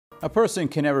A person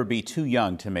can never be too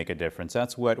young to make a difference.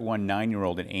 That's what one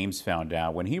 9-year-old in Ames found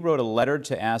out when he wrote a letter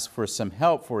to ask for some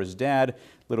help for his dad.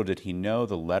 Little did he know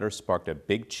the letter sparked a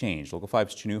big change. Local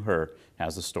 5's Chenue Her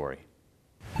has the story.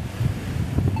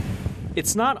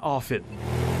 It's not often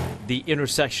the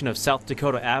intersection of South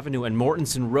Dakota Avenue and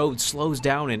Mortensen Road slows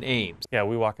down in Ames. Yeah,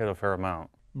 we walk it a fair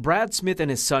amount. Brad Smith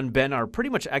and his son Ben are pretty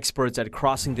much experts at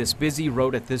crossing this busy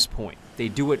road at this point. They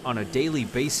do it on a daily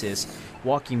basis,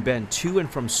 walking Ben to and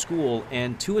from school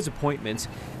and to his appointments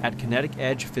at Kinetic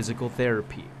Edge Physical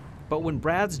Therapy. But when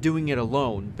Brad's doing it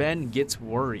alone, Ben gets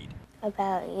worried.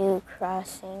 About you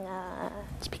crossing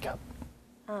Speak up.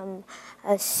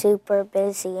 a super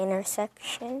busy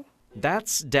intersection.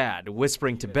 That's Dad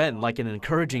whispering to Ben like an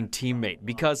encouraging teammate,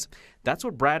 because that's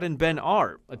what Brad and Ben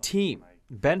are, a team.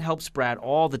 Ben helps Brad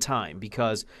all the time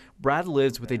because Brad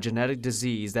lives with a genetic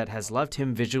disease that has left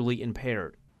him visually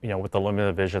impaired. You know, with the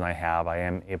limited vision I have, I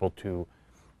am able to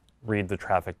read the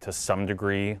traffic to some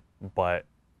degree, but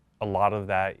a lot of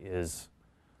that is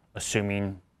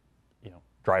assuming,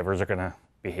 drivers are going to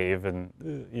behave in,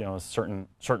 a certain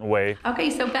way. Okay,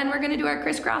 so Ben, we're going to do our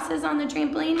crisscrosses on the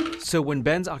trampoline. So when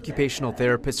Ben's occupational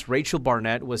therapist, Rachel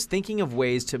Barnett, was thinking of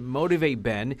ways to motivate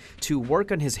Ben to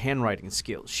work on his handwriting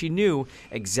skills, she knew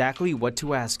exactly what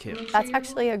to ask him. That's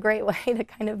actually a great way to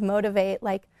kind of motivate,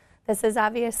 like, this is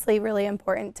obviously really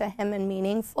important to him and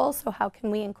meaningful, so how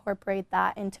can we incorporate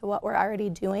that into what we're already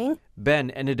doing? Ben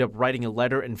ended up writing a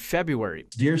letter in February.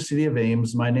 Dear City of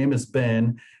Ames, my name is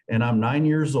Ben, and I'm 9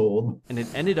 years old. And it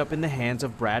ended up in the hands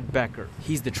of Brad Becker.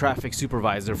 He's the traffic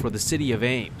supervisor for the City of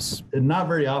Ames. Not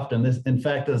very often. In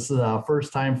fact, this is the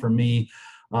first time for me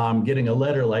getting a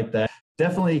letter like that.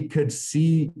 Definitely could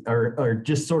see or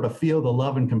just sort of feel the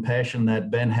love and compassion that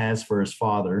Ben has for his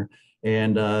father,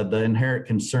 and the inherent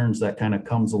concerns that kind of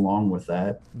comes along with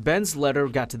that. Ben's letter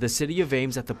got to the City of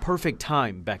Ames at the perfect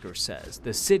time, Becker says.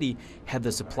 The city had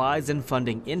the supplies and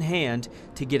funding in hand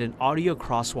to get an audio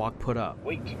crosswalk put up.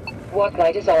 Wait. Walk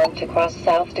light is on to cross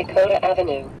South Dakota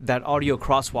Avenue. That audio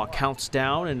crosswalk counts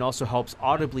down and also helps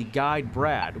audibly guide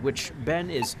Brad, which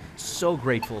Ben is so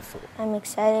grateful for. I'm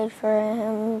excited for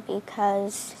him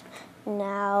because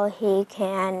now he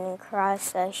can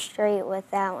cross a street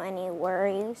without any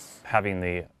worries. Having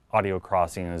the audio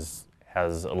crossing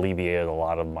has alleviated a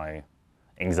lot of my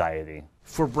anxiety.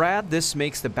 For Brad, this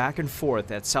makes the back and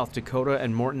forth at South Dakota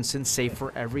and Mortensen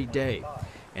safer every day.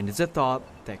 And it's a thought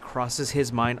that crosses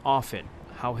his mind often,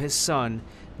 how his son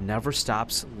never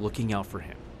stops looking out for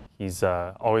him. He's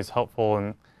always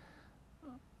helpful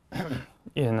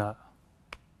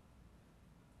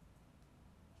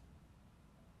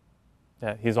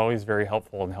Yeah, he's always very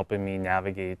helpful in helping me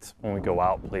navigate when we go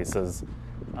out places,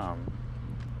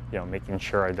 making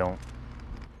sure I don't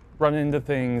run into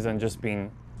things and just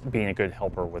being a good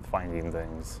helper with finding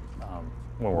things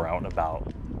when we're out and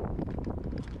about.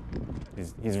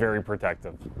 He's very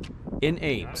protective. In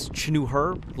Ames, Chenue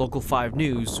Her, Local 5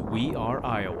 News, we are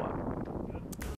Iowa.